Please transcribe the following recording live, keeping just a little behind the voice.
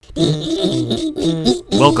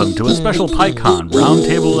Welcome to a special PyCon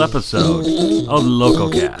roundtable episode of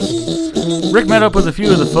LocoCast. Rick met up with a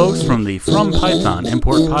few of the folks from the From Python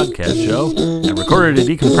Import podcast show and recorded a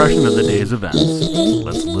decompression of the day's events.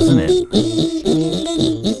 Let's listen in.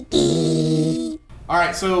 All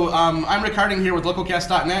right, so I'm Rick Harding here with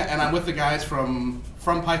LocoCast.net, and I'm with the guys from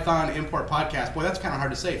Python Import podcast. Boy, that's kind of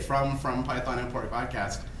hard to say. From Python Import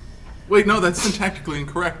podcast. Wait, no, that's syntactically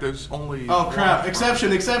incorrect. There's only... Oh, crap.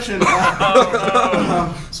 Exception.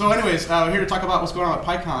 So anyways, we're here to talk about what's going on at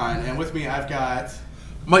PyCon, and with me I've got...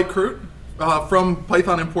 Mike Crute from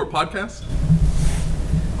Python Import Podcast.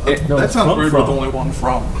 That sounds weird with only one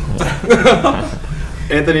from.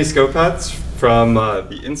 Anthony Skopats from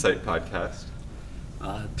the Insight Podcast.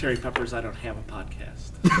 Terry Peppers, I don't have a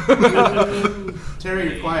podcast.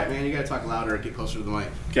 Terry, you're quiet, man. You got to talk louder and get closer to the mic.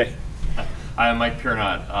 Okay. I'm Mike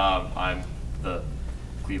Piernot. I'm the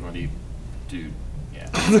Cleveland-y dude. Yeah.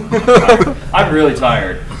 I'm really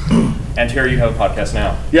tired. And Terry, you have a podcast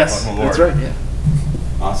now. Yes, Welcome aboard. that's right. Yeah.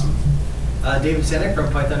 Awesome. David Senek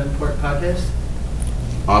from Python Import Podcast.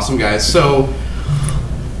 Awesome, guys. So,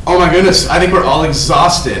 oh my goodness, I think we're all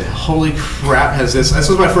exhausted. Holy crap, this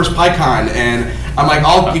was my first PyCon, and I'm like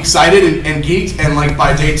all excited and geeked, and like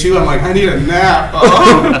by day 2, I'm like, I need a nap.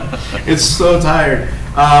 Oh, it's so tired.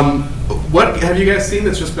 What have you guys seen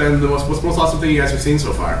that's just been what's the most awesome thing you guys have seen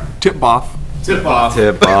so far? Tip-off. Tip-off.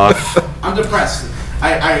 I'm depressed.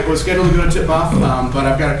 I was scheduled to go to Tip-off, but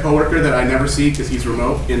I've got a coworker that I never see because he's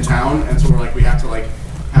remote in town, and so we're like, we have to like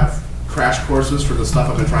have crash courses for the stuff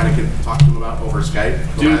I've been trying to talk to him about over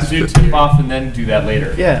Skype. Do tip-off and then do that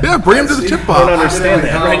later. Yeah, bring him to the I tip-off. don't understand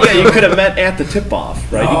that, right? Yeah, you could have met at the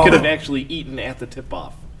tip-off, right? Oh. You could have actually eaten at the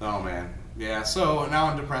tip-off. Oh man, yeah. So now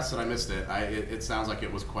I'm depressed that I missed it. It sounds like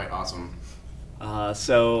it was quite awesome. This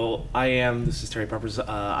is Terry Peppers.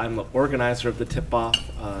 I'm the organizer of the tip-off.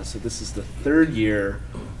 So this is the 3rd year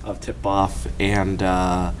of tip-off, and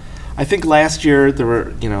I think last year there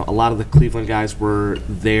were, a lot of the Cleveland guys were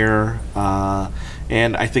there,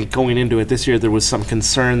 and I think going into it this year there was some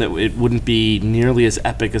concern that it wouldn't be nearly as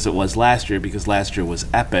epic as it was last year because last year was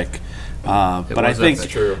epic. But I think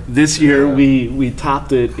this year we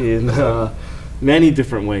topped it in many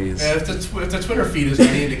different ways. Yeah, if the Twitter feed is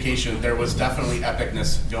any indication, there was definitely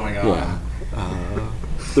epicness going on. Yeah.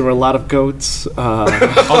 There were a lot of goats.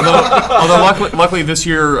 Although luckily this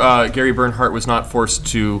year, Gary Bernhardt was not forced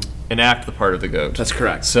to enact the part of the goat. That's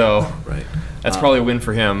correct. So right. That's probably a win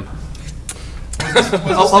for him.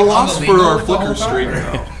 A loss for our Flickr stream.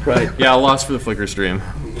 Right. Yeah, a loss for the Flickr stream.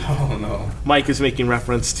 Oh no. Mike is making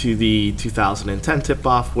reference to the 2010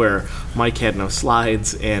 tip-off where Mike had no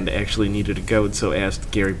slides and actually needed a goat, so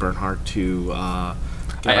asked Gary Bernhardt to I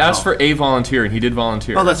asked for a volunteer, and he did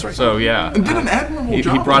volunteer. Oh, that's right. So, yeah. And did an admirable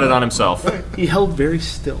job. He brought it on himself. He held very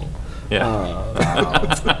still.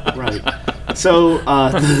 Yeah. Right. So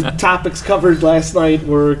the topics covered last night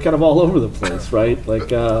were kind of all over the place, right?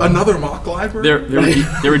 Like another mock library? There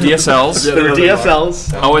were DSLs. There were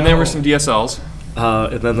DSLs. Oh, and there were some DSLs.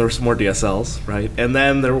 And then there were some more DSLs, right? And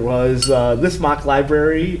then there was this mock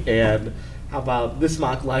library, and how about this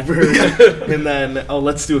mock library? And then,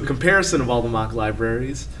 let's do a comparison of all the mock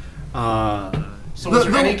libraries. So was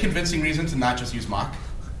there any convincing reason to not just use mock?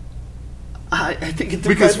 I think it depends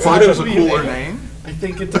because Fudge is a who you cooler ask. name? I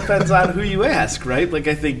think it depends on who you ask, right? Like,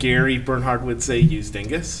 I think Gary Bernhardt would say use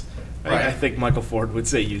Dingus. Right? I think Michael Ford would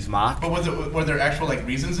say use mock. But were there actual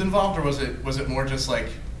reasons involved, or was it more just like,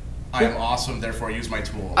 I am awesome, therefore use my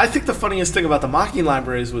tool? I think the funniest thing about the mocking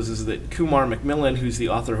libraries is that Kumar McMillan, who's the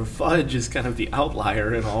author of Fudge, is kind of the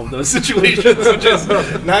outlier in all of those situations, which is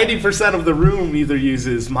 90% of the room either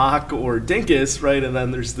uses mock or Dinkus, right? And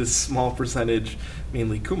then there's this small percentage,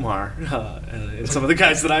 mainly Kumar, and some of the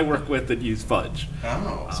guys that I work with that use Fudge.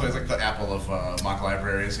 Oh, so it's like the Apple of mock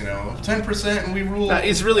libraries, 10% and we rule.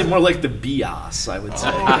 It's really more like the BIOS, I would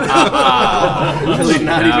say. Really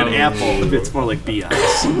not even Apple, it's more like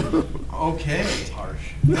BIOS. Okay. It's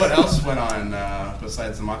harsh. What else went on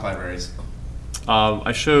besides the mock libraries?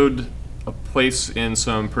 I showed a place in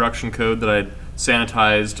some production code that I'd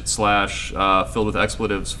sanitized / filled with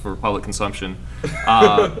expletives for public consumption.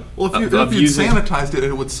 Well, if you'd sanitized it,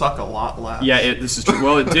 it would suck a lot less. Yeah, this is true.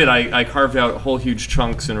 Well, it did. I carved out whole huge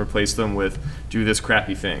chunks and replaced them with do this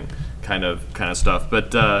crappy thing kind of stuff.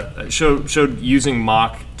 But showed using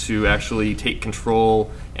mock to actually take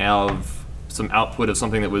control of some output of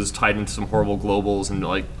something that was tied into some horrible globals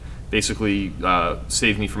and basically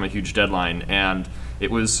saved me from a huge deadline. And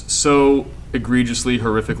it was so egregiously,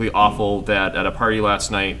 horrifically awful that at a party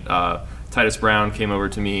last night, Titus Brown came over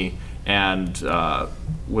to me and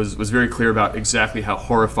was very clear about exactly how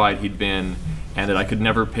horrified he'd been and that I could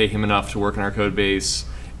never pay him enough to work in our code base,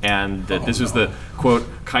 and that this was the, quote,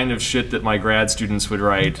 kind of shit that my grad students would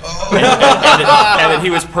write, and that he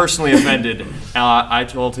was personally offended. I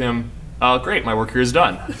told him, great, my work here is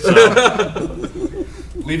done. So.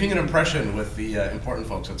 Leaving an impression with the important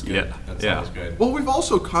folks, that's good. Yeah. That's always good. Well, we've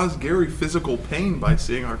also caused Gary physical pain by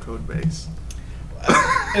seeing our code base.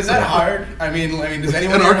 Is that hard? I mean, does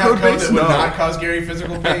anyone ever have code that would not cause Gary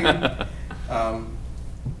physical pain? I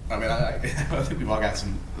think we've all got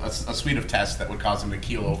a suite of tests that would cause him to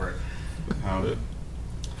keel over.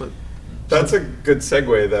 But that's a good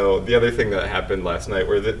segue, though. The other thing that happened last night,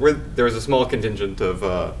 where there was a small contingent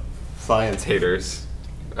of science haters,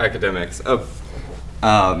 academics.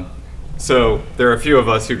 So there are a few of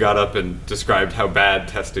us who got up and described how bad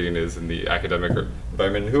testing is in the academic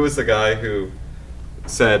environment. Who was the guy who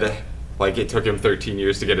said, like, it took him 13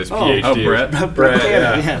 years to get his PhD? Brett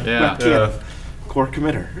Cannon, core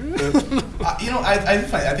committer.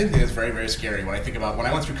 I think it's very, very scary when I think about when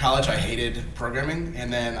I went through college. I hated programming,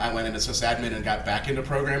 and then I went into sysadmin and got back into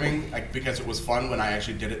programming because it was fun when I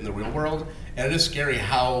actually did it in the real world. And it is scary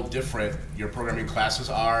how different your programming classes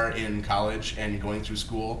are in college and going through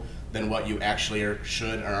school than what you actually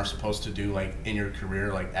should and are supposed to do, like in your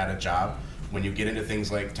career, like at a job. When you get into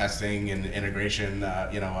things like testing and integration,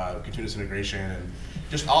 continuous integration, and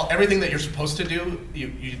just everything that you're supposed to do,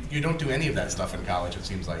 you don't do any of that stuff in college. It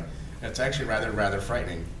seems like it's actually rather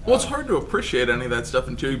frightening. Well, it's hard to appreciate any of that stuff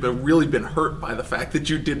until you've really been hurt by the fact that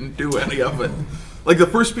you didn't do any of it. Like the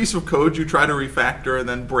first piece of code you try to refactor and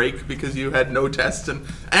then break because you had no tests and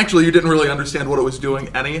actually you didn't really understand what it was doing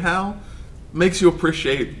anyhow, makes you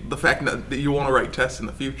appreciate the fact that you want to write tests in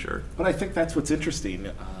the future. But I think that's what's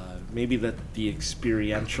interesting. Maybe that the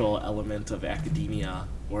experiential element of academia,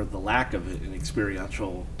 or the lack of an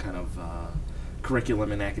experiential kind of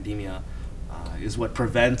curriculum in academia, is what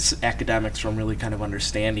prevents academics from really kind of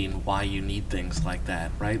understanding why you need things like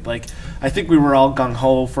that, right? Like, I think we were all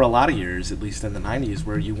gung-ho for a lot of years, at least in the 90s,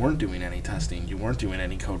 where you weren't doing any testing, you weren't doing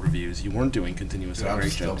any code reviews, you weren't doing continuous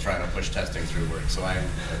integration. I'm still trying to push testing through work, so I'm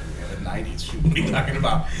in the 90s, what are you talking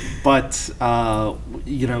about? But,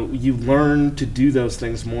 you learn to do those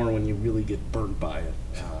things more when you really get burned by it.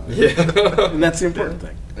 And that's the important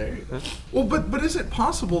thing. There you go. Well, but is it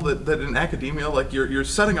possible that in academia, like you're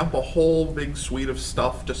setting up a whole big suite of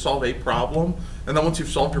stuff to solve a problem, and then once you've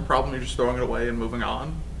solved your problem, you're just throwing it away and moving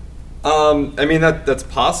on? That's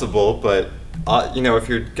possible, but if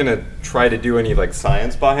you're gonna try to do any like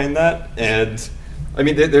science behind that, and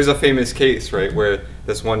there's a famous case, right, where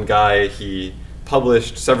this one guy, he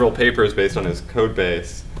published several papers based on his code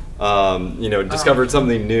base. Discovered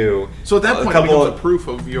something new. So at that point, it becomes a proof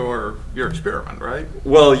of your experiment, right?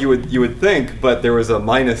 Well, you would think, but there was a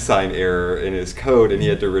minus sign error in his code, and he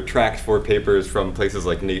had to retract 4 papers from places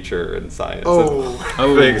like Nature and Science.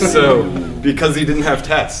 So because he didn't have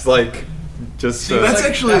tests, like just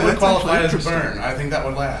that would qualify as a burn. I think that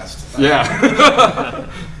would last. Yeah.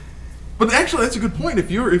 But actually, that's a good point.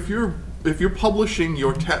 If you're publishing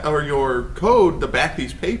your your code to back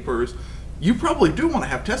these papers, you probably do want to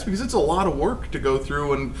have tests because it's a lot of work to go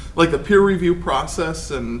through and like the peer review process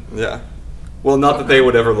and Well, not that they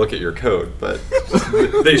would ever look at your code, but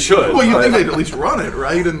they should. Well, you think they'd at least run it,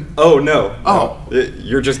 right? And no.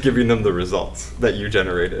 You're just giving them the results that you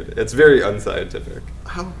generated. It's very unscientific.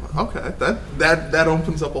 Okay, that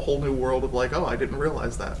opens up a whole new world of like, I didn't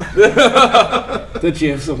realize that. Don't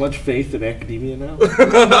you have so much faith in academia now?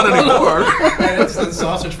 Not anymore. It's the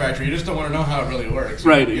sausage factory. You just don't want to know how it really works.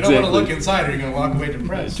 Right, You exactly. don't want to look inside or you're going to walk away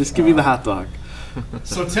depressed. Just give me the hot dog.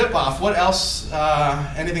 So tip-off, what else,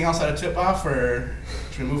 anything else out of tip-off, or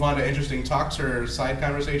should we move on to interesting talks or side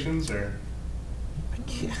conversations, or? I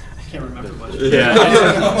can't remember much.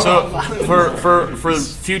 Yeah. So for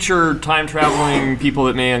future time traveling people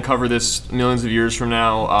that may uncover this millions of years from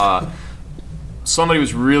now, somebody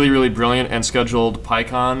was really, really brilliant and scheduled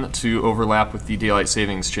PyCon to overlap with the daylight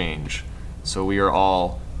savings change. So we are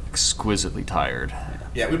all exquisitely tired.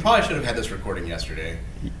 Yeah, we probably should have had this recording yesterday.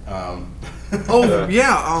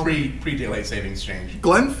 Pre daylight savings change.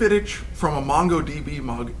 Glenn Fittich from a MongoDB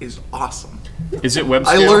mug is awesome. Is it web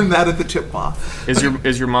I scale? learned that at the tip-off. Is your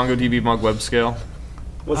MongoDB mug web scale?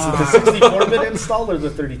 Was it the 64-bit install or the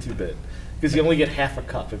 32-bit? Because you only get half a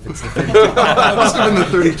cup if it's the 32-bit. It must have been the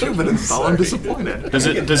 32-bit install. I'm disappointed. Does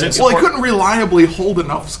it Well, support- I couldn't reliably hold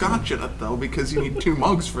enough scotch in it, though, because you need 2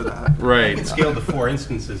 mugs for that. Right. You can scale to 4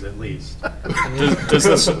 instances at least.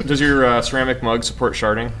 Does your ceramic mug support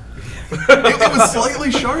sharding? It was slightly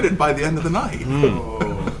sharded by the end of the night.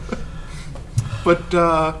 But,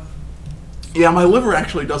 my liver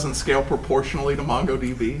actually doesn't scale proportionally to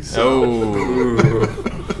MongoDB. So.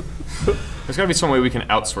 There's got to be some way we can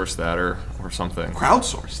outsource that or something.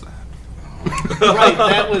 Crowdsource that. Right,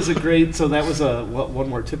 that was a great. So that was one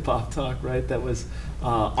more tip-off talk, right? That was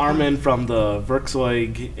Armin from the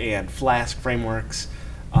Werkzeug and Flask frameworks.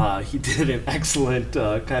 He did an excellent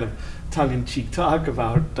kind of tongue-in-cheek talk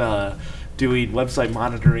about doing website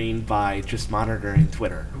monitoring by just monitoring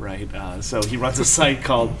Twitter, right? So he runs a site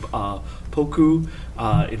called Poku,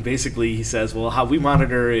 and basically he says, well, how we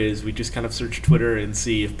monitor is we just kind of search Twitter and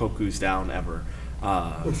see if Poku's down ever. It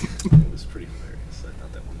was pretty hilarious. I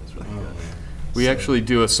thought that one was really good. We actually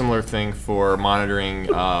do a similar thing for monitoring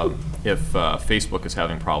if Facebook is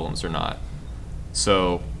having problems or not.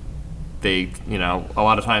 So they, a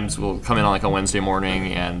lot of times we'll come in on like a Wednesday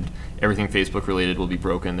morning and everything Facebook related will be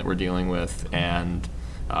broken that we're dealing with, and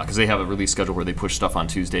because they have a release schedule where they push stuff on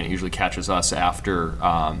Tuesday, and it usually catches us after,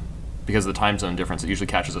 because of the time zone difference, it usually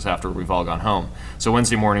catches us after we've all gone home. So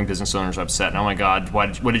Wednesday morning, business owners are upset, and oh my God,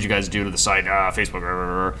 what did you guys do to the site?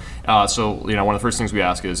 Facebook. So one of the first things we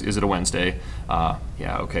ask is it a Wednesday?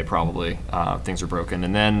 Yeah, okay, probably. Things are broken,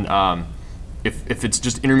 and then if it's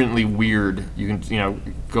just intermittently weird, you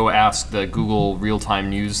can go ask the Google real-time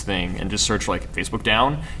news thing and just search like Facebook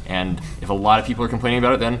down, and if a lot of people are complaining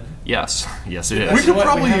about it, then yes it is. We could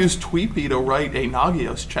probably use Tweepy to write a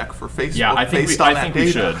Nagios check for Facebook. Yeah, I think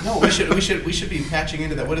we should. No, we should be patching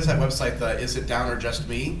into that. What is that website? The Is It Down or Just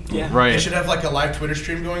Me? Yeah. Right. They should have like a live Twitter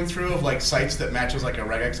stream going through of like sites that matches like a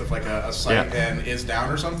regex of like a site and is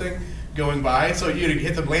down or something going by. So you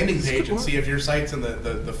hit the landing page and see if your site's in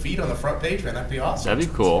the feed on the front page. Man, that'd be awesome. That'd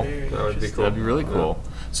be cool. That would be cool. That'd be really cool.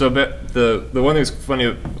 So, but the one thing that's funny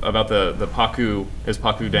about the Paku is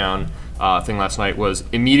Paku down thing last night was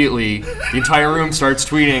immediately the entire room starts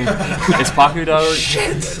tweeting, "Is Paku down?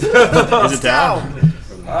 Shit! Is it down?"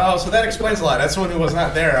 Oh, so that explains a lot. That's someone who was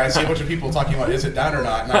not there. I see a bunch of people talking about is it down or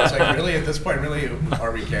not, and I was like, really, at this point, really,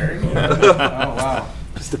 are we caring? Oh, wow.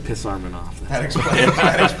 Just to piss Armin off. That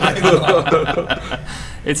explains a lot.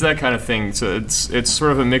 It's that kind of thing. So it's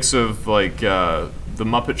sort of a mix of like the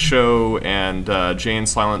Muppet Show and Jay and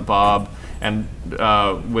Silent Bob, and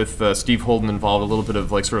with Steve Holden involved, a little bit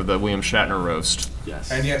of like sort of the William Shatner roast.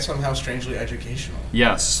 Yes. And yet somehow strangely educational.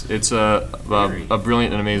 Yes, it's a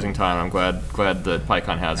brilliant and amazing time. I'm glad that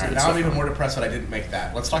PyCon has it. Now I'm even more depressed that I didn't make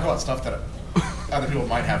that. Let's talk about stuff that other people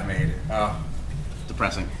might have made.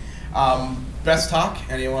 Depressing. Best talk,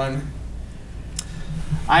 anyone?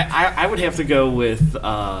 I would have to go with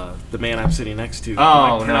the man I'm sitting next to.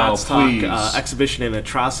 Oh, Mike no, Knott's please. Talk, Exhibition and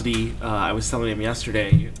Atrocity. I was telling him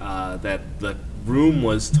yesterday that the room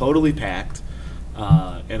was totally packed,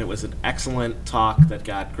 and it was an excellent talk that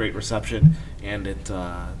got great reception, and it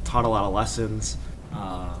taught a lot of lessons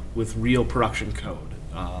with real production code.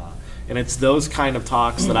 And it's those kind of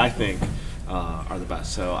talks that I think are the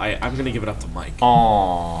best. So I'm going to give it up to Mike.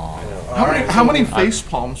 Aww. How many face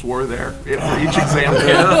palms were there for each example?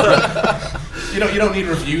 You don't need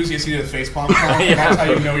reviews. You see the facepalm count. And that's how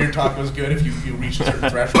you know your talk was good if you reach a certain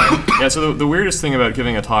threshold. Yeah, so the weirdest thing about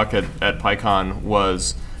giving a talk at PyCon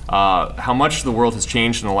was how much the world has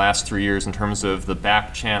changed in the last 3 years in terms of the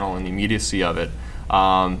back channel and the immediacy of it.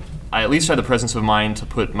 I at least had the presence of mind to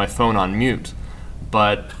put my phone on mute,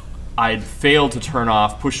 but I'd failed to turn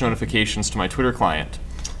off push notifications to my Twitter client.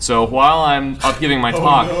 So while I'm up giving my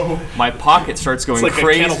talk, my pocket starts going It's like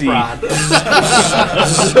crazy a cattle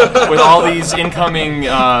prod. with all these incoming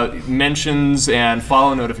mentions and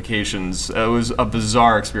follow notifications. It was a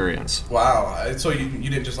bizarre experience. Wow. So you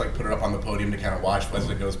didn't just like put it up on the podium to kind of watch as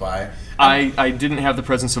it goes by? I didn't have the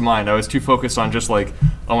presence of mind. I was too focused on just like,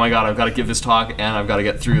 oh my God, I've got to give this talk and I've got to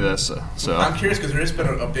get through this. So I'm curious because there has been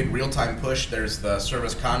a big real-time push. There's the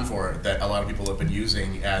service Convor that a lot of people have been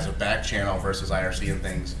using as a back channel versus IRC and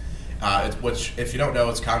things. Which, if you don't know,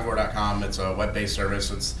 it's Convor.com. It's a web-based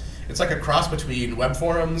service. It's like a cross between web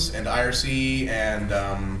forums and IRC and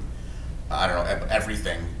I don't know,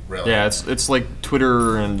 everything really. yeah, it's like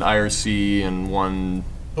Twitter and IRC and one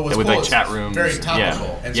But what's with cool like is chat it's rooms. very topical.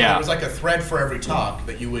 Yeah. And so yeah. there was like a thread for every talk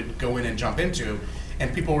that you would go in and jump into,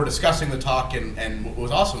 and people were discussing the talk, and what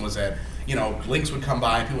was awesome was that, links would come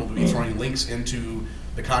by and people would be throwing links into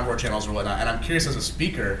the Convor channels or whatnot. And I'm curious, as a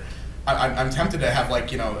speaker, I'm tempted to have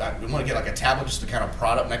we want to get like a tablet just to kind of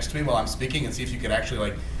prod up next to me while I'm speaking and see if you could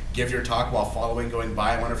actually give your talk while following going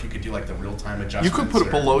by. I wonder if you could do like the real-time adjustments. You could put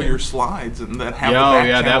it below your slides and then have the Yeah, back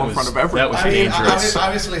yeah, channel that in was- front of that everyone. was I mean, dangerous.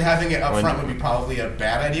 obviously having it up When- front would be probably a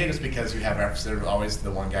bad idea, just because you have there's always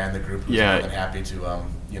the one guy in the group who's Yeah. more than happy to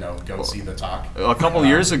go see the talk. A couple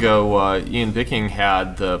years ago, Ian Bicking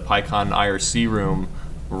had the PyCon IRC room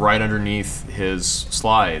right underneath his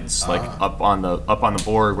slides, up on the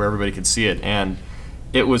board where everybody could see it, and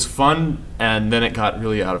it was fun. And then it got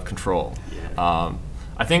really out of control.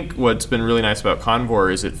 I think what's been really nice about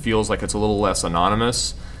Convor is it feels like it's a little less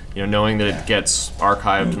anonymous. You know, knowing that it gets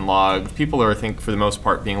archived and logged, people are, I think, for the most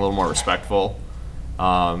part, being a little more respectful.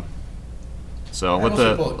 So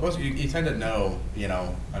with you tend to know, you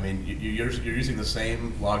know, I mean, you're using the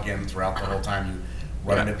same login throughout the whole time. You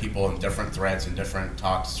run into people in different threads and different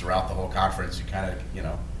talks throughout the whole conference. You kind of, you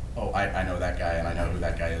know, oh, I know that guy, and I know who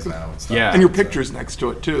that guy is now. And stuff. And your picture's next to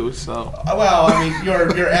it too. So well, I mean,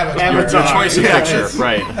 your avatar, your choice of picture,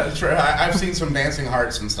 right? That's true. I've seen some dancing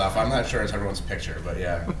hearts and stuff. I'm not sure it's everyone's picture, but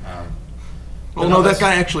yeah. Well, no, that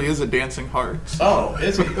guy actually is a dancing heart. So. Oh,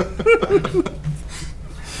 is he?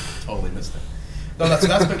 Totally missed it. No, that's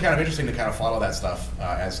been kind of interesting to kind of follow that stuff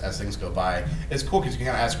as things go by. It's cool because you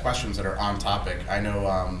can kind of ask questions that are on topic. I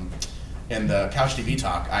know in the Couch TV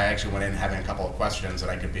talk, I actually went in having a couple of questions,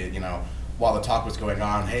 and I could be, you know, while the talk was going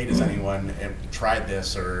on, hey, does anyone tried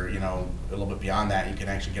this, or, you know, a little bit beyond that, you can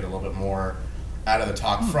actually get a little bit more out of the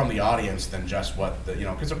talk from the audience than just what the, you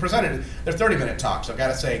know, because they're 30-minute talks. So I've got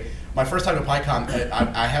to say, my first time at PyCon,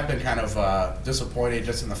 I have been kind of disappointed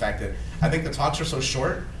just in the fact that I think the talks are so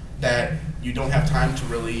short that you don't have time to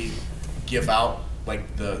really give out like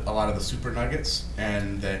a lot of the super nuggets,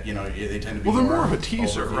 and that, you know, they tend to be they're more of a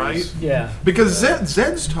teaser, overviews. right? Yeah. Because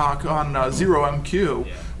Zed's talk on Zero MQ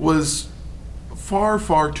was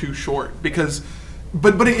far too short, because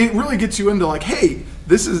but it really gets you into like, hey,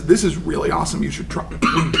 this is really awesome, you should try.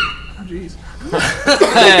 Oh, jeez.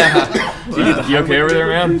 You okay over there,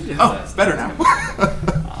 man? Oh, better now.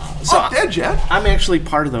 Dead, Jet. I'm actually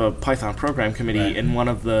part of the Python program committee, and one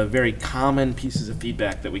of the very common pieces of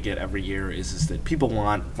feedback that we get every year is that people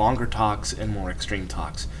want longer talks and more extreme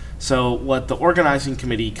talks. So what the organizing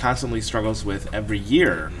committee constantly struggles with every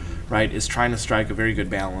year, right, is trying to strike a very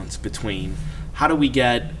good balance between how do we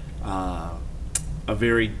get a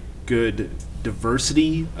very good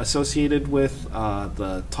diversity associated with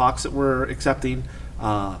the talks that we're accepting,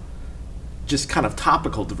 just kind of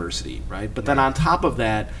topical diversity, right? But then on top of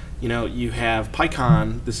that, you know, you have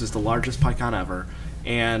PyCon. This is the largest PyCon ever,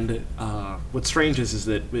 and what's strange is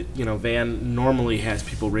that, you know, Van normally has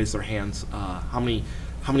people raise their hands. How many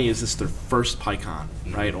is this their first PyCon,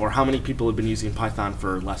 right? Or how many people have been using Python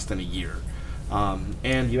for less than a year?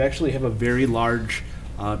 And you actually have a very large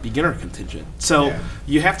beginner contingent. So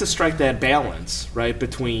you have to strike that balance, right,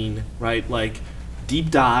 between, right, like deep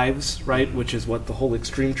dives, right, which is what the whole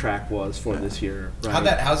extreme track was for this year. Right?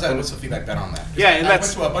 How's that? What's the feedback been on that? And I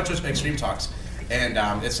that's went to a bunch of extreme talks, and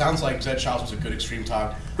it sounds like Zed Childs was a good extreme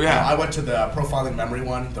talk. Yeah. I went to the profiling memory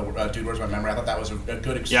one, the Dude, Where's My Memory? I thought that was a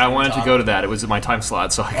good extreme Yeah, I wanted talk. to go to that. It was in my time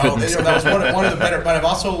slot, so I couldn't. That was one of the better. But I've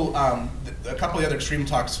also a couple of the other extreme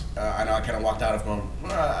talks. I know I kind of walked out of going,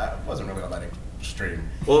 it wasn't really all that extreme.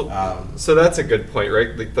 Well, so that's a good point,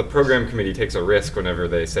 right? Like, the program committee takes a risk whenever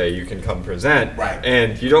they say you can come present, right?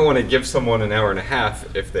 And you don't want to give someone an hour and a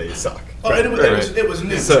half if they suck. Well, right. it was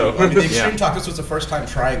new. So, I mean, the extreme talk. This was the first time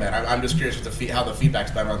trying that. I'm just curious how the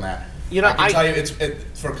feedback's been on that. You know, I can tell you,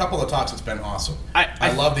 for a couple of talks, it's been awesome.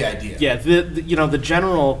 I love the idea. Yeah, the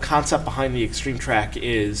general concept behind the extreme track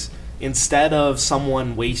is, instead of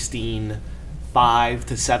someone wasting 5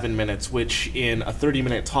 to 7 minutes, which in a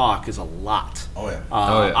 30-minute talk is a lot.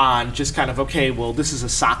 On just kind of, okay, well, this is a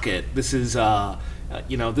socket. This is,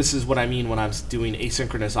 this is what I mean when I'm doing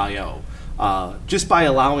asynchronous I/O. Just by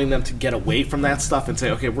allowing them to get away from that stuff and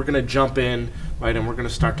say, okay, we're going to jump in, right, and we're going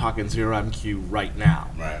to start talking Zero MQ right now.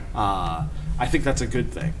 Right. I think that's a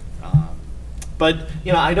good thing. But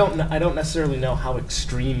you know, I don't necessarily know how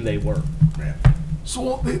extreme they were. Right.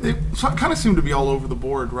 So they kind of seem to be all over the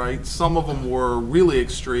board, right? Some of them were really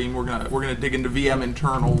extreme. We're gonna dig into VM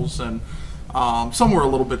internals, and some were a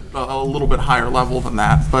little bit higher level than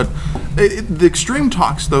that. But the extreme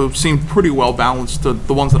talks, though, seemed pretty well balanced.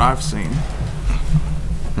 The ones that I've seen.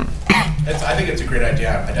 I think it's a great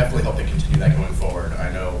idea. I definitely hope they continue that going forward.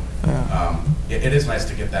 I know it is nice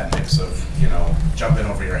to get that mix of, you know, jump in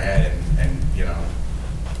over your head and you know,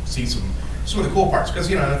 see some of the cool parts. Because,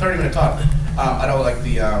 you know, in a 30-minute talk, I know, like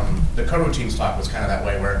the coroutines talk was kind of that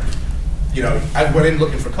way, where, you know, I went in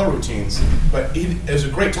looking for coroutines, but it was a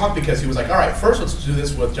great talk because he was like, all right, first let's do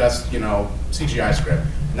this with just, you know, CGI script.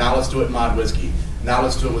 Now let's do it in ModWhiskey. Now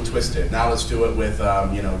let's do it with Twisted. Now let's do it with,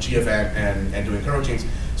 you know, G-Event and doing coroutines.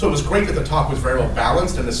 So it was great that the talk was very well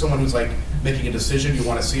balanced, and as someone who's like making a decision, you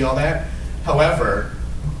want to see all that. However,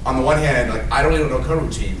 on the one hand, like, I don't even know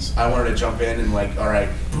coroutines. I wanted to jump in and, like, all right,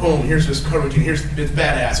 boom, here's this coroutine, it's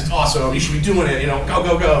badass, it's awesome, you should be doing it, you know,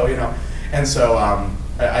 go, you know. And so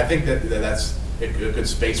I think that's a good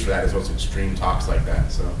space for that, is those extreme talks like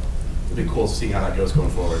that. So it'll be cool to see how that goes going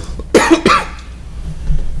forward.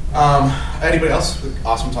 Anybody else?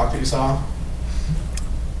 Awesome talk that you saw?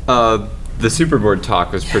 The Superboard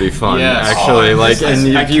talk was pretty fun, Yes. actually.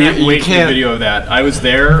 I can't wait to see a video of that. I was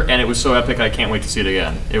there, and it was so epic. I can't wait to see it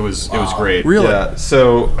again. It was great. Really? Yeah.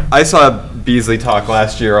 So I saw Beasley talk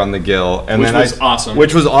last year on the Gill, and Which was awesome.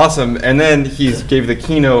 Which was awesome, and then he gave the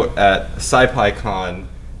keynote at SciPyCon,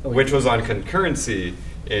 which was on concurrency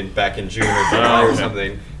back in June or July or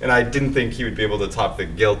something. And I didn't think he would be able to top the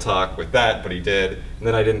Gill talk with that, but he did. And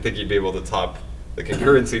then I didn't think he'd be able to top the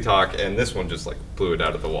concurrency talk, and this one just blew it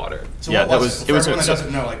out of the water. So Yeah, what that was, was- for it was- everyone that so-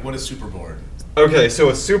 doesn't know, what is Superboard? Okay, so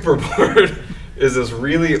a Superboard is this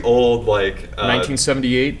really old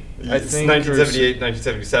 1978, I it's think. 1978,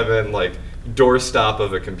 1977, doorstop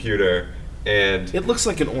of a computer, and It looks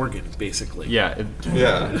like an organ, basically. Yeah.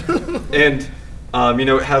 yeah, and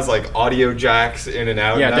it has audio jacks in and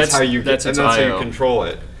out. Yeah, and that's how you that's and its that's how I/O. you control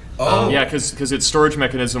it. Oh. Yeah, because its storage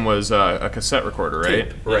mechanism was a cassette recorder, right?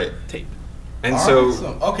 Tape. Right. Tape. And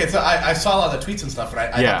Awesome. Okay, so I saw a lot of the tweets and stuff,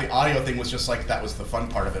 but I Yeah. thought the audio thing was just that was the fun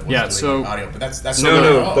part of it. Was Yeah, doing so- audio, but that's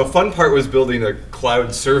no, the fun part was building a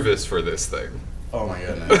cloud service for this thing. Oh my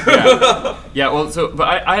goodness. Yeah, well, but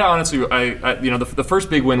I honestly, the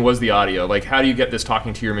first big win was the audio. How do you get this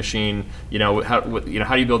talking to your machine? How do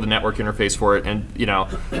you build the network interface for it? And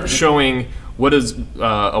showing what does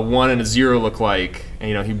a 1 and a 0 look like?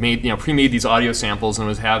 And he made pre-made these audio samples and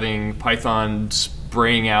was having Python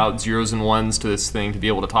spraying out zeros and ones to this thing to be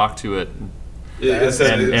able to talk to it. And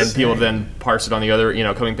be able to then parse it on the other,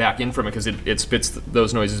 coming back in from it because it spits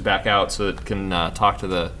those noises back out so it can talk to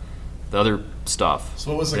the other stuff.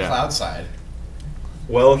 So what was the Yeah. cloud side?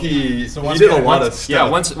 Well, he once did a again, lot of stuff. Yeah,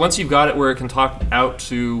 once you've got it where it can talk out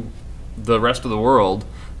to the rest of the world,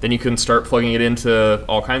 then you can start plugging it into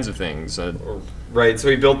all kinds of things. Right. So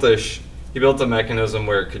he built a mechanism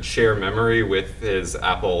where it could share memory with his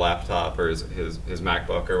Apple laptop or his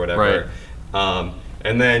MacBook or whatever. Right.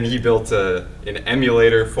 And then he built an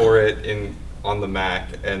emulator for it on the Mac,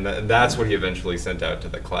 and that's what he eventually sent out to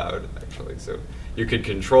the cloud. Actually, so you could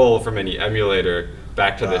control from any emulator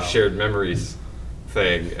back to the shared memories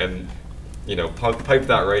thing, and pipe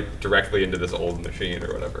that right directly into this old machine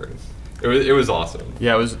or whatever. It was awesome.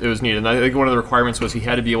 Yeah, it was neat, and I think one of the requirements was he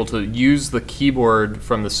had to be able to use the keyboard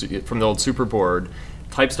from the old Superboard,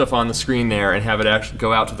 type stuff on the screen there, and have it actually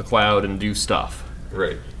go out to the cloud and do stuff.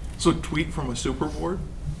 Right. So tweet from a Superboard?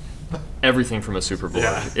 Everything from a Superboard.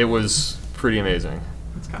 Yeah. It was pretty amazing.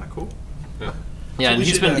 That's kind of cool. Yeah. Yeah, So and we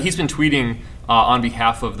he's should, been tweeting on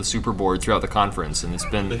behalf of the Superboard throughout the conference, and it's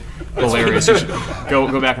been hilarious. You should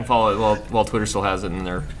go back and follow it while Twitter still has it in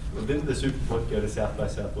there. Didn't the Superboard go to South by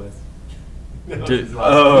Southwest? Okay. Yeah.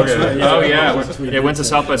 Oh yeah, it went to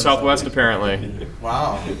South by Southwest apparently.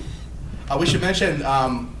 Wow. We should mention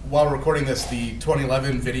while we're recording this, the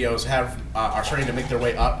 2011 videos are starting to make their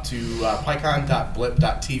way up to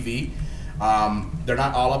pycon.blip.tv. They're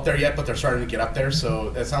not all up there yet, but they're starting to get up there.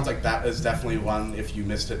 So it sounds like that is definitely one, if you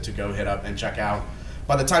missed it, to go hit up and check out.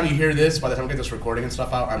 By the time you hear this, by the time we get this recording and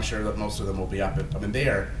stuff out, I'm sure that most of them will be up. I mean,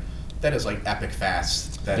 that is epic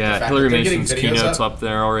fast. That the Yeah, fact Hillary that they're getting Mason's videos keynotes up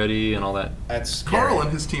there already and all that. That's scary. Carl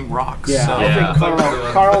and his team rocks. Yeah, So. I think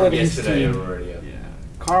Carl and his Yesterday team. already.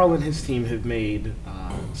 Carl and his team have made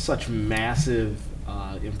such massive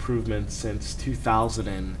improvements since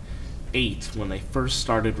 2008 when they first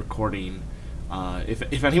started recording.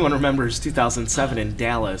 If anyone remembers 2007 in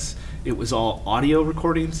Dallas, it was all audio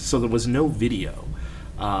recordings, so there was no video.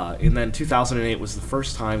 And then 2008 was the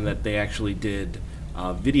first time that they actually did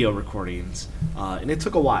video recordings, and it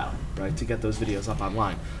took a while, right, to get those videos up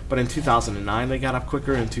online. But in 2009 they got up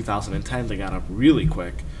quicker. In 2010 they got up really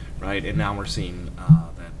quick, right? And now we're seeing that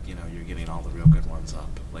you're getting all the real good ones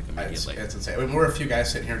up immediately. It's insane. I mean, we're a few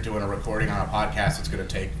guys sitting here doing a recording on a podcast that's going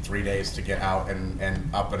to take 3 days to get out and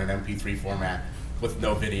up in an MP3 format with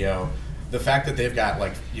no video. The fact that they've got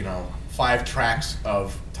 5 tracks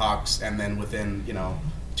of talks, and then within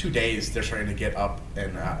 2 days they're starting to get up,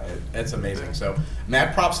 and it's amazing. So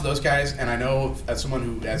mad props to those guys. And I know, as someone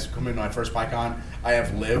who has come into my first PyCon, I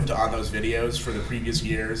have lived on those videos for the previous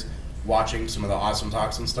years, watching some of the awesome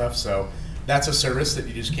talks and stuff. So that's a service that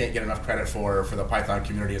you just can't get enough credit for the Python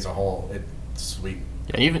community as a whole. It's sweet.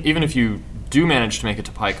 Yeah, even if you do manage to make it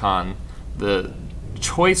to PyCon, the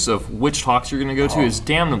choice of which talks you're going to go to is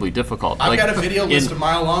damnably difficult. I've got a video list a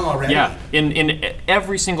mile long already. Yeah, in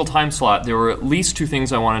every single time slot, there were at least 2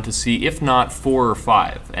 things I wanted to see, if not 4 or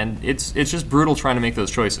 5, and it's just brutal trying to make those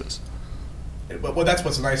choices. Well, that's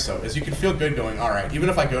what's nice though, is you can feel good going, all right, even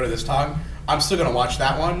if I go to this talk, I'm still going to watch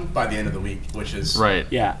that one by the end of the week, which is right.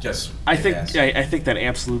 Yeah, just I think yes. I think that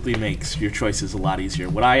absolutely makes your choices a lot easier.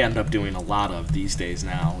 What I end up doing a lot of these days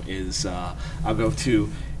now is I'll go to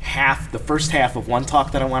the first half of one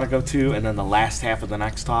talk that I want to go to, and then the last half of the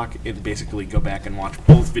next talk, and basically go back and watch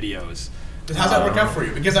both videos. How's that work out for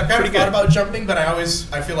you? Because I've kind of thought about jumping, but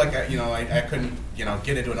I feel like I couldn't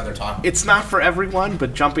get into another talk. It's not for everyone,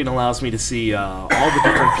 but jumping allows me to see all the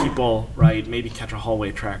different people, right? Maybe catch a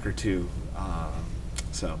hallway track or two.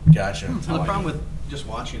 So Gotcha. Well, the problem with just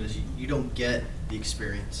watching it is you don't get the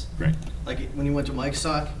experience. right, Like when you went to Mike's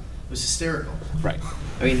talk, it was hysterical. right.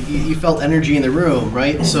 I mean, you felt energy in the room,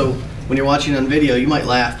 right? So when you're watching on video, you might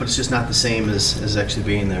laugh, but it's just not the same as actually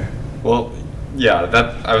being there. Well, yeah,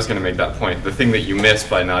 that I was going to make that point. The thing that you miss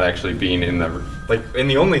by not actually being in the and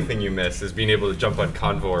the only thing you miss is being able to jump on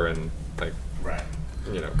Convor and Right.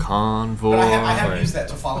 Convoy. But I had used that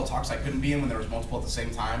to follow talks I couldn't be in when there was multiple at the same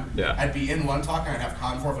time. Yeah. I'd be in one talk and I'd have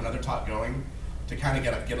Convor of another talk going to kind of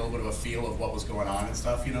get a little bit of a feel of what was going on and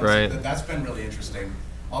stuff. Right. So that's been really interesting.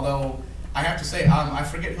 Although I have to say, I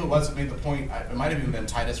forget who it was that made the point. It might have even been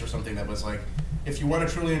Titus or something that was like, if you want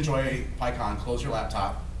to truly enjoy PyCon, close your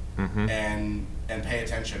laptop and pay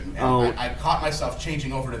attention. And I caught myself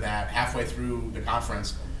changing over to that halfway through the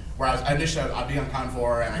conference, where initially I'd be on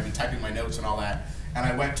Convor and I'd be typing my notes and all that, and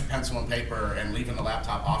I went to pencil and paper and leaving the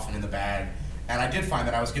laptop often in the bag. And I did find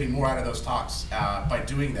that I was getting more out of those talks by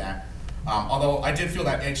doing that. Although I did feel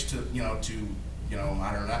that edge to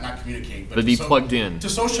I don't know, not communicate, but be plugged in. To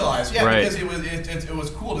socialize, yeah, Right. because it was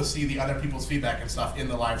cool to see the other people's feedback and stuff in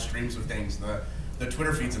the live streams of things, the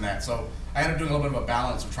Twitter feeds and that. So I ended up doing a little bit of a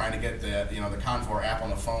balance of trying to get the Convor app on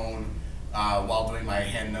the phone while doing my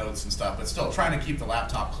hand notes and stuff, but still trying to keep the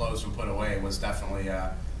laptop closed and put away was definitely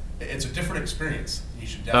it's a different experience. You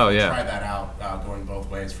should definitely try that out, going both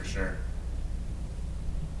ways for sure.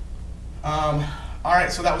 All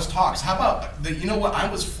right, so that was talks. How about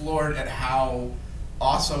I was floored at how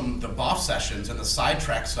awesome the BOF sessions and the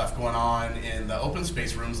sidetrack stuff going on in the open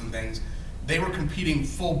space rooms and things. They were competing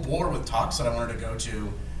full bore with talks that I wanted to go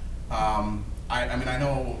to. I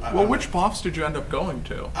know. Well, which BOFs did you end up going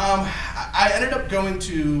to? I ended up going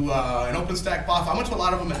to an OpenStack BOF. I went to a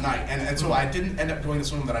lot of them at night, and so I didn't end up going to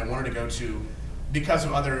some of them that I wanted to go to because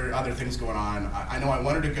of other things going on. I know I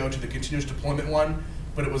wanted to go to the continuous deployment one,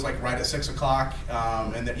 but it was like right at 6 o'clock,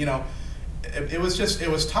 and that it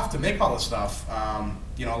was tough to make all this stuff.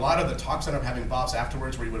 A lot of the talks ended up having BOFs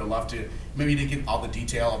afterwards, where you would have loved to. Maybe you didn't get all the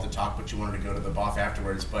detail of the talk, but you wanted to go to the BOF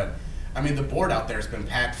afterwards. But I mean, the board out there has been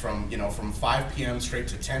packed from 5 p.m. straight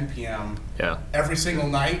to 10 p.m. Every single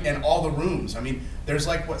night, and all the rooms. I mean, there's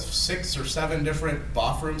 6 or 7 different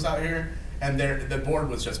BOF rooms out here, and the board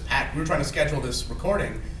was just packed. We were trying to schedule this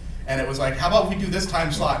recording, and it was like, how about we do this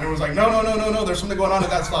time slot? And it was like, no, there's something going on at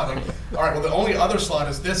that slot. Like, all right, well, the only other slot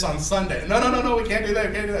is this on Sunday. No, we can't do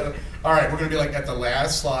that. All right, we're going to be at the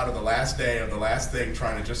last slot of the last day of the last thing,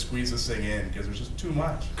 trying to just squeeze this thing in because there's just too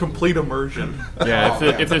much. Complete immersion. Yeah,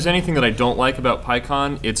 if there's anything that I don't like about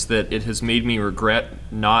PyCon, it's that it has made me regret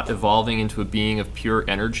not evolving into a being of pure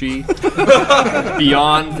energy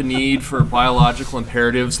beyond the need for biological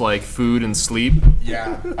imperatives like food and sleep.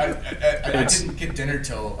 Yeah, I didn't get dinner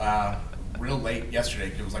till real late yesterday.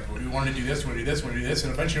 It was like, we wanted to do this, we want to do this,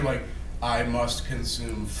 and eventually you're like, I must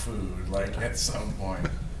consume food, at some point.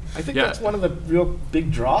 I think that's one of the real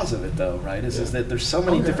big draws of it, though, right? Is that there's so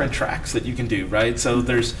many different tracks that you can do, right? So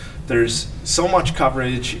there's so much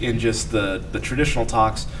coverage in just the traditional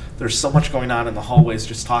talks. There's so much going on in the hallways,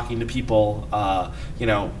 just talking to people,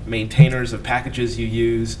 maintainers of packages you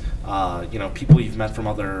use, people you've met from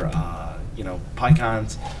other,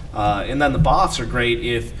 PyCons, and then the BOFs are great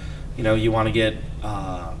if you want to get,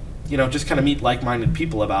 just kind of meet like-minded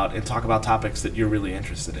people and talk about topics that you're really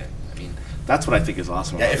interested in. That's what I think is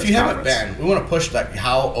awesome about this if you haven't conference. been, we want to push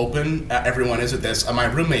how open everyone is at this. My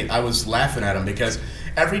roommate, I was laughing at him because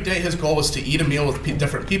every day his goal was to eat a meal with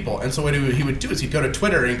different people. And so what he would do is he'd go to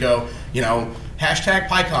Twitter and go, hashtag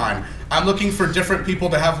PyCon, I'm looking for different people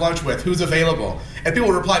to have lunch with, who's available? And people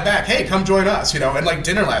would reply back, hey, come join us, and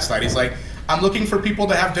dinner last night, he's like, I'm looking for people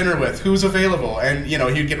to have dinner with, who's available? And,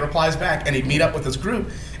 he'd get replies back, and he'd meet up with his group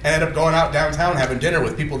and end up going out downtown having dinner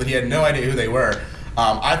with people that he had no idea who they were.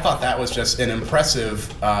 I thought that was just an impressive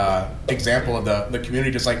example of the community,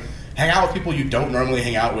 just hang out with people you don't normally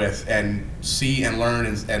hang out with and see and learn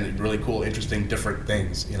and really cool, interesting, different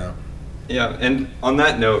things, Yeah, and on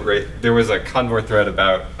that note, right, there was a Convor thread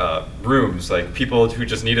about rooms, people who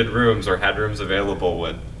just needed rooms or had rooms available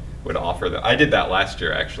would offer them. I did that last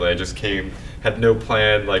year, actually. I just came, had no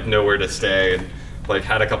plan, nowhere to stay, and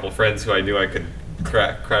had a couple friends who I knew I could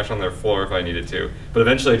crash on their floor if I needed to. But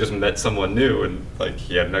eventually I just met someone new, and like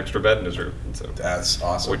he had an extra bed in his room. And so That's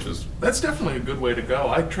awesome. That's definitely a good way to go.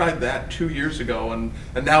 I tried that 2 years ago, and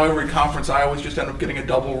now every conference I always just end up getting a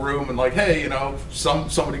double room and like, hey,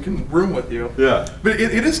 somebody can room with you. Yeah. But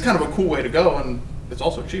it is kind of a cool way to go, and it's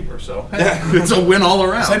also cheaper, so hey, it's a win all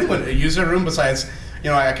around. Does anyone use their room besides?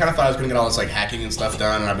 I kind of thought I was going to get all this like hacking and stuff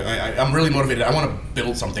done, and I'm really motivated. I want to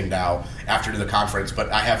build something now after the conference, but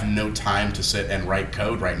I have no time to sit and write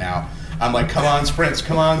code right now. I'm like, come on, sprints.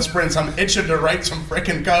 I'm itching to write some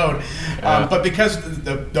freaking code. But because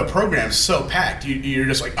the program's so packed, you're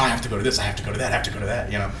just like, I have to go to this, I have to go to that, I have to go to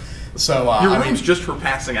that, So your room's just for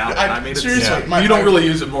passing out. Seriously, you don't really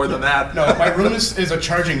use it more than that. No, my room is a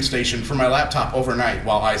charging station for my laptop overnight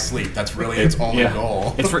while I sleep. That's really its only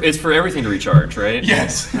goal. It's for everything to recharge, right?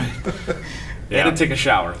 Yes. And to take a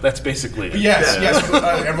shower. That's basically it. Yes.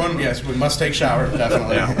 Everyone, yes, we must take shower,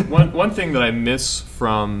 definitely. Yeah. One thing that I miss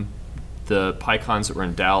from the PyCons that were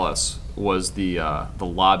in Dallas was the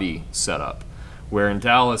lobby setup, where in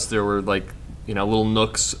Dallas there were little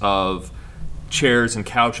nooks of chairs and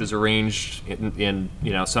couches arranged in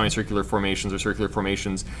semicircular formations or circular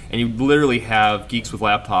formations, and you literally have geeks with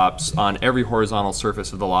laptops on every horizontal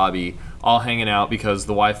surface of the lobby, all hanging out because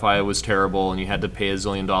the Wi-Fi was terrible and you had to pay $1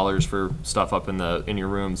 zillion for stuff up in your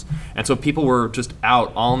rooms. And so people were just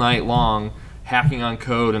out all night long, hacking on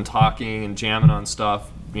code and talking and jamming on stuff,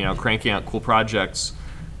 cranking out cool projects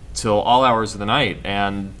till all hours of the night.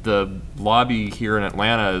 And the lobby here in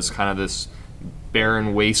Atlanta is kind of this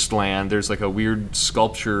barren wasteland. There's like a weird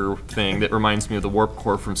sculpture thing that reminds me of the Warp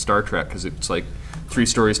Core from Star Trek, because it's like 3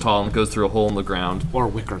 stories tall and goes through a hole in the ground. Or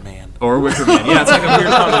Wicker Man. Yeah, it's like a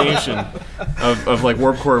weird combination of like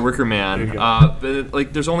Warp Core and Wicker Man.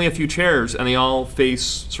 But there's only a few chairs, and they all face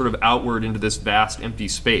sort of outward into this vast empty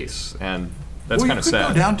space, and that's kind of sad. You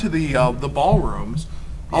could go down to the ballrooms,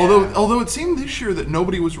 although it seemed this year that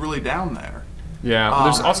nobody was really down there. Yeah, but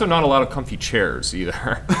there's also not a lot of comfy chairs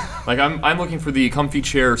either. I'm looking for the comfy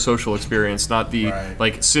chair social experience, not the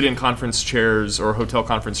sit-in conference chairs or hotel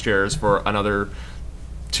conference chairs for another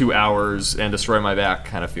 2 hours and destroy my back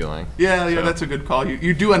kind of feeling. Yeah, that's a good call.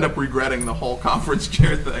 You do end up regretting the whole conference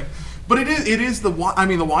chair thing. But it is the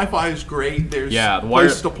Wi-Fi is great. There's the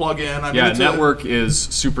place to plug in. Network is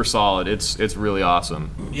super solid. It's really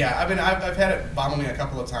awesome. Yeah, I've had it bother me a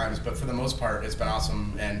couple of times, but for the most part, it's been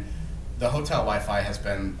awesome. And the hotel Wi-Fi has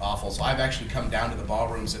been awful, so I've actually come down to the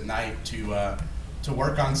ballrooms at night to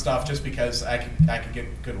work on stuff just because I could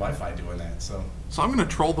get good Wi-Fi doing that. So I'm going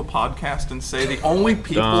to troll the podcast and say the only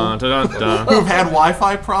people who have had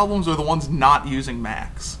Wi-Fi problems are the ones not using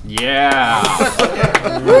Macs. Yeah.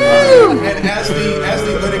 And as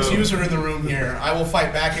the Linux user in the room here, I will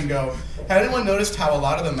fight back and go, has anyone noticed how a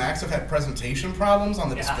lot of the Macs have had presentation problems on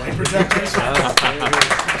the display projectors? You've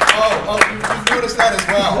noticed that as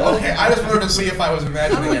well. Okay, I just wanted to see if I was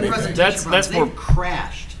imagining anything. That's more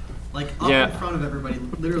crashed. Like up in front of everybody,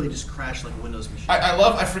 literally just crashed like a Windows machine.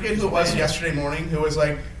 I forget who it was yesterday morning who was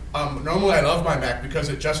like, normally I love my Mac because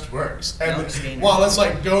it just works. And while it's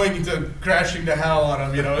like going to crashing to hell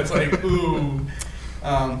on them, it's like, ooh.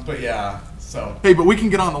 But yeah. So. Hey, but we can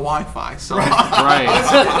get on the Wi-Fi. So. Right.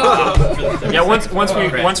 Yeah. Once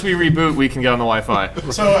we reboot, we can get on the Wi-Fi.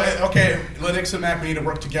 So Linux and Mac need to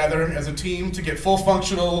work together as a team to get full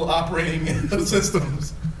functional operating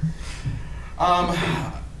systems.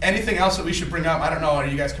 Anything else that we should bring up? I don't know. Are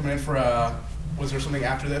you guys coming in for was there something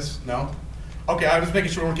after this? No. Okay, I was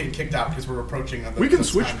making sure we weren't getting kicked out because we're approaching. We can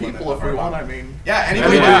switch people if we want. Yeah.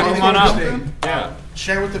 Anybody come on interesting? Yeah.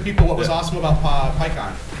 Share with the people what was awesome about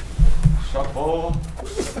PyCon. Chapeau.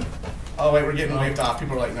 Oh wait, we're getting waved off.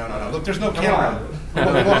 People are like, no. Look, there's no camera.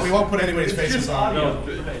 We won't put anybody's faces on.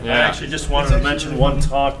 I actually just wanted to mention one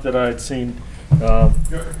talk that I'd seen.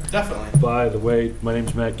 Definitely. By the way, my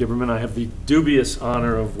name's Matt Giberman. I have the dubious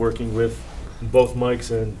honor of working with both Mikes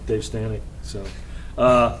and Dave Stanek. So,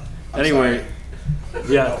 anyway,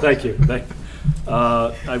 yeah, thank you.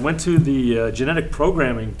 I went to the genetic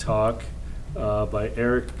programming talk by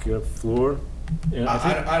Eric Fleur.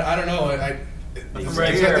 I don't know. He's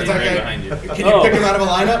right here. Behind you. Can you pick him out of a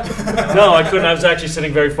lineup? No, I couldn't. I was actually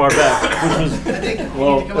sitting very far back, which was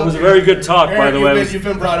it was a very good talk, Eric, by the way. You've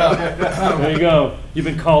been brought up. There you go. You've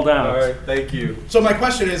been called out. All right, thank you. So my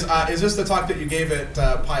question is this the talk that you gave at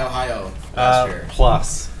PyOhio last year?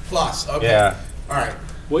 Plus. Okay. Yeah. All right.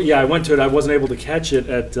 Well, yeah, I went to it. I wasn't able to catch it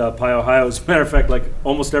at PyOhio. As a matter of fact, like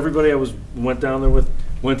almost everybody I went down there with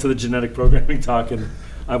went to the genetic programming talk, and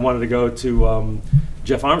I wanted to go to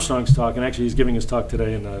Jeff Armstrong's talk, and actually he's giving his talk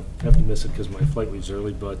today, and I have to miss it because my flight leaves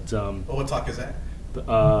early. But what talk is that?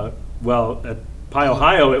 Well, at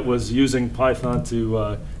PyOhio, it was using Python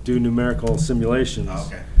to do numerical simulations. Oh,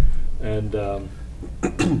 okay. And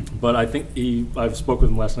but I think I've spoke with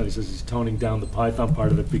him last night. He says he's toning down the Python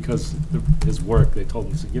part of it because his work. They told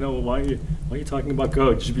him, you know, why are you talking about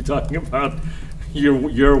code? You should be talking about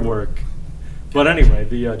your work. But anyway,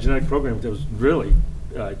 the genetic programming, that was really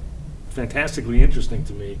fantastically interesting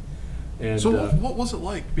to me. And so what was it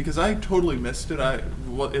like? Because I totally missed it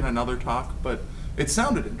in another talk, but it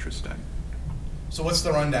sounded interesting. So what's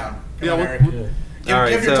the rundown? Come Yeah, on, what- Eric. what-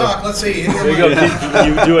 Give your talk. Let's see. there you go.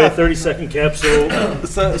 You do a 30-second capsule.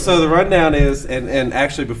 So the rundown is, and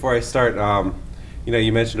actually before I start,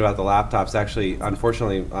 you mentioned about the laptops. Actually,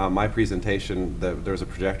 unfortunately, my presentation, there was a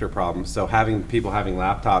projector problem. So people having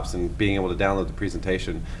laptops and being able to download the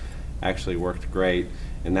presentation actually worked great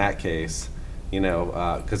in that case.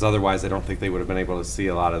 Because otherwise I don't think they would have been able to see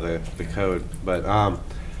a lot of the code. But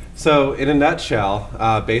so in a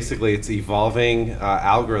nutshell, basically it's evolving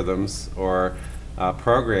algorithms or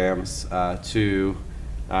programs to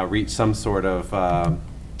reach some sort of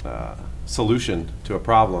solution to a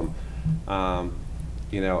problem.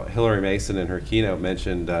 Hillary Mason in her keynote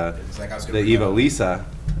mentioned the Evo Lisa,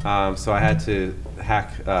 so I had to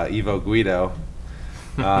hack Evo Guido,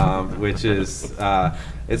 which is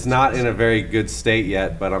it's not in a very good state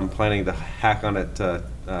yet, but I'm planning to hack on it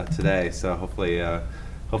today. So hopefully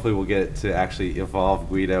we'll get it to actually evolve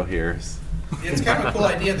Guido here. It's kind of a cool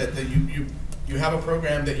idea that you have a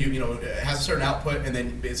program that it has a certain output, and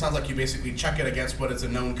then it sounds like you basically check it against what is a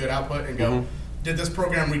known good output and go, did this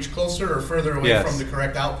program reach closer or further away from the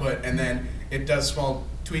correct output? And then it does small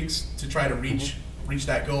tweaks to try to reach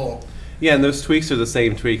that goal. Yeah, and those tweaks are the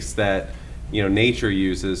same tweaks that nature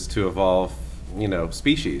uses to evolve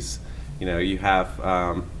species. You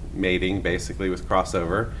have mating basically with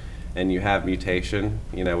crossover, and you have mutation,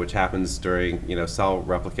 which happens during cell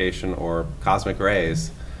replication or cosmic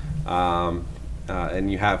rays.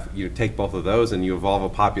 And you take both of those and you evolve a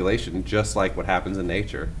population just like what happens in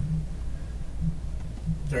nature.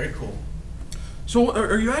 Very cool. So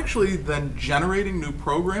are you actually then generating new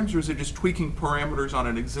programs, or is it just tweaking parameters on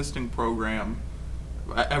an existing program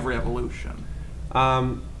every evolution?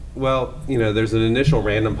 Well, there's an initial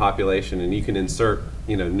random population, and you can insert,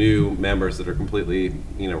 new members that are completely,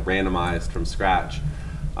 randomized from scratch.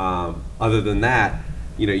 Other than that,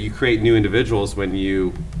 you create new individuals when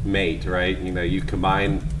you mate, right? You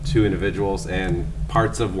combine two individuals, and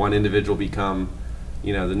parts of one individual become,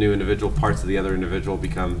 the new individual, parts of the other individual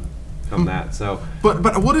become that. So, but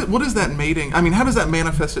what is that mating? I mean, how does that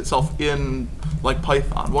manifest itself in like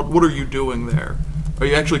Python? What are you doing there? Are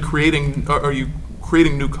you actually creating? Are you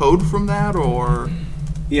creating new code from that, or?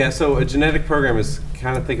 Yeah. So a genetic program is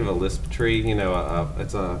kind of think of a Lisp tree.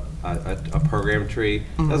 It's a program tree.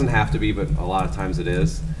 It doesn't have to be, but a lot of times it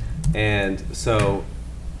is. And so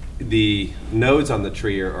the nodes on the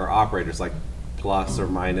tree are operators like plus or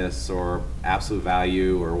minus or absolute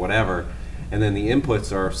value or whatever, and then the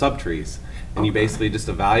inputs are subtrees, and you basically just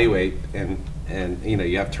evaluate and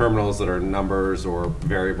you have terminals that are numbers or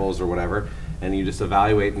variables or whatever, and you just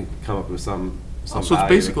evaluate and come up with some So it's value.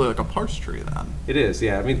 basically like a parse tree then. It is,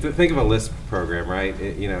 yeah. I mean, think of a Lisp program, right?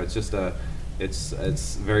 It's just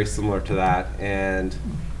it's very similar to that. And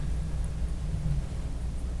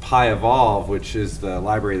PyEvolve, which is the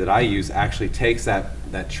library that I use, actually takes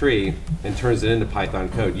that tree and turns it into Python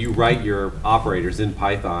code. You write your operators in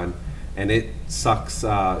Python, and it sucks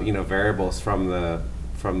variables from the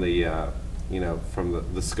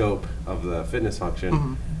scope of the fitness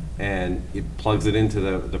function, and it plugs it into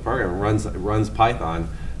the program. Runs Python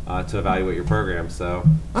to evaluate your program. So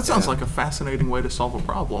that sounds like a fascinating way to solve a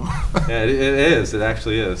problem. Yeah, it is. It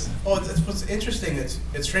actually is. Oh, what's interesting. It's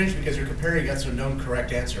strange because you're comparing against a known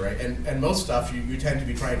correct answer, right? And most stuff you tend to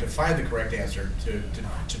be trying to find the correct answer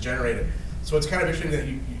to generate it. So it's kind of interesting that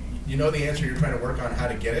you know the answer, you're trying to work on how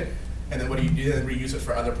to get it, and then what do you do? Then reuse it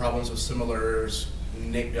for other problems of similar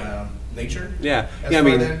nature. Yeah. I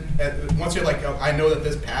mean, once you're like, oh, I know that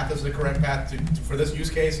this path is the correct path for this use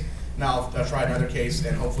case. Now I'll try another case,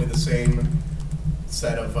 and hopefully the same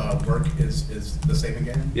set of work is the same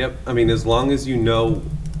again. Yep. I mean, as long as you know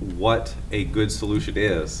what a good solution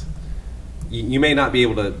is, you may not be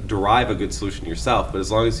able to derive a good solution yourself, but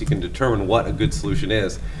as long as you can determine what a good solution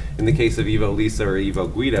is, in the case of Evo Lisa or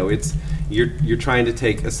Evo Guido, it's you're trying to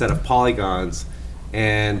take a set of polygons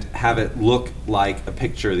and have it look like a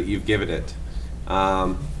picture that you've given it,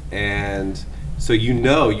 and so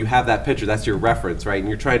you have that picture, that's your reference, right? And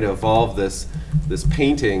you're trying to evolve this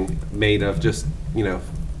painting made of just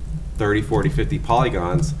 30, 40, 50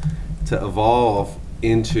 polygons to evolve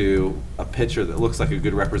into a picture that looks like a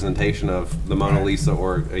good representation of the Mona Lisa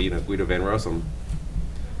or Guido van Rossum.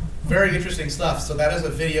 very interesting stuff. So that is a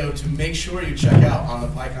video to make sure you check out on the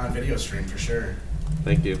PyCon video stream for sure.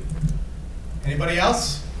 Thank you. Anybody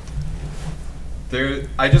else?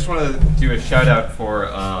 I just want to do a shout out for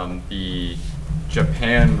the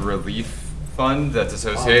Japan Relief Fund that's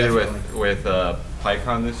associated with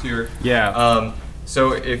PyCon this year. Yeah.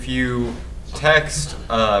 So if you text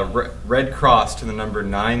Red Cross to the number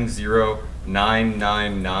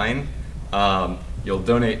 90999, you'll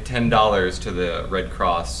donate $10 to the Red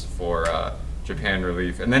Cross for Japan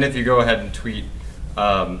Relief. And then if you go ahead and tweet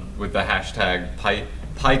with the hashtag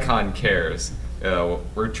PyCon Cares,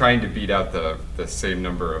 we're trying to beat out the same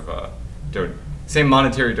number of same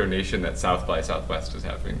monetary donation that South by Southwest is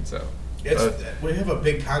having. So we have a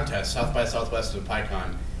big contest, South by Southwest and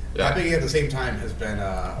PyCon. Yeah. Happening at the same time has been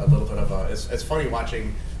a little bit of a. It's funny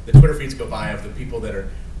watching the Twitter feeds go by of the people that are.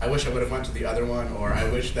 I wish I would have went to the other one, or I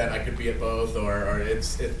wish that I could be at both, or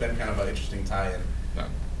it's been kind of an interesting tie-in. Yeah.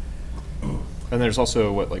 And there's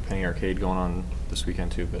also Penny Arcade going on this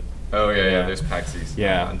weekend too, but. Oh yeah, there's PAX East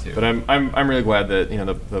going on too. But I'm really glad that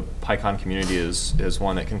the PyCon community is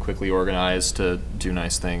one that can quickly organize to do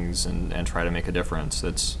nice things and try to make a difference.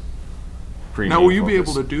 It's pretty. Now, will you be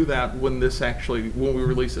able to do that when we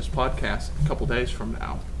release this podcast a couple days from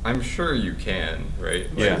now? I'm sure you can, right?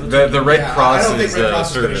 Yeah. The Red Cross I don't think is Red Cross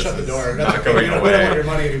is going to service shut the door. is That's not okay. going We don't away. want your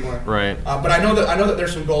money anymore. Right. But I know that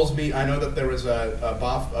there's some goals. I know that there was a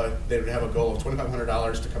BOF. They would have a goal of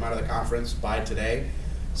 $2,500 to come out of the conference by today.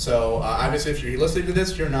 So obviously, if you're listening to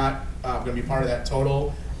this, you're not going to be part of that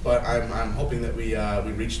total. But I'm hoping that we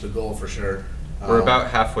reach the goal for sure. We're about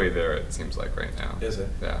halfway there. It seems like right now. Is it?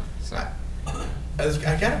 Yeah. So. There's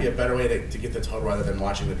got to be a better way to get the total rather than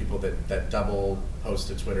watching the people that double post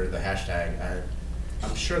to Twitter the hashtag.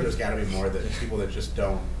 I'm sure there's got to be more that people that just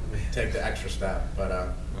don't take the extra step. But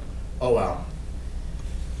oh well.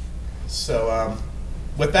 So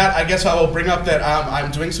with that, I guess I will bring up that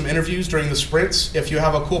I'm doing some interviews during the sprints. If you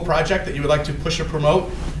have a cool project that you would like to push or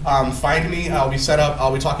promote, find me. I'll be set up.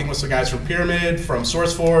 I'll be talking with some guys from Pyramid, from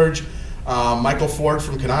SourceForge, Michael Ford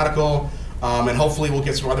from Canonical, and hopefully we'll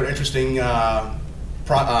get some other interesting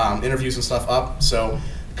interviews and stuff up. So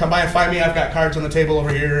come by and find me. I've got cards on the table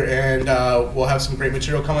over here, and we'll have some great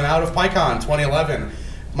material coming out of PyCon 2011.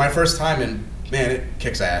 My first time, and man, it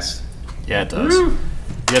kicks ass. Yeah, it does. Woo!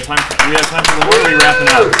 We have time for the more. Are we wrapping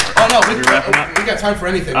up? Oh no, we got time for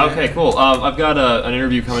anything. Okay, man. cool. I've got an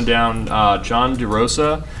interview coming down. John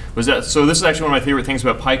DeRosa so this is actually one of my favorite things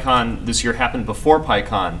about PyCon this year. Happened before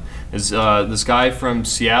PyCon. Is this guy from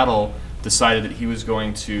Seattle decided that he was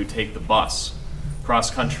going to take the bus cross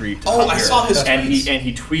country to come I here. saw his tweets. tweets. And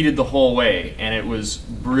he tweeted the whole way, and it was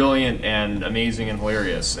brilliant and amazing and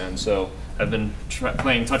hilarious. And so I've been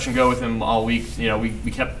playing touch and go with him all week.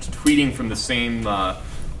 We kept tweeting from the same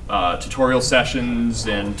tutorial sessions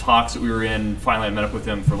and talks that we were in. Finally, I met up with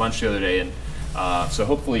him for lunch the other day, and so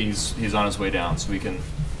hopefully he's on his way down, so we can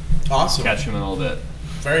catch him in a little bit.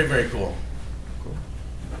 Very, very cool.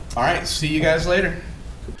 All right, see you guys later.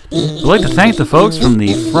 I'd like to thank the folks from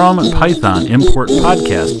the From Python Import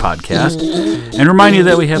podcast, and remind you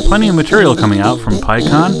that we have plenty of material coming out from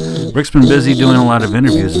PyCon. Rick's been busy doing a lot of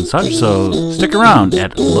interviews and such, so stick around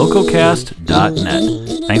at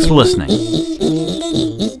localcast.net. Thanks for listening.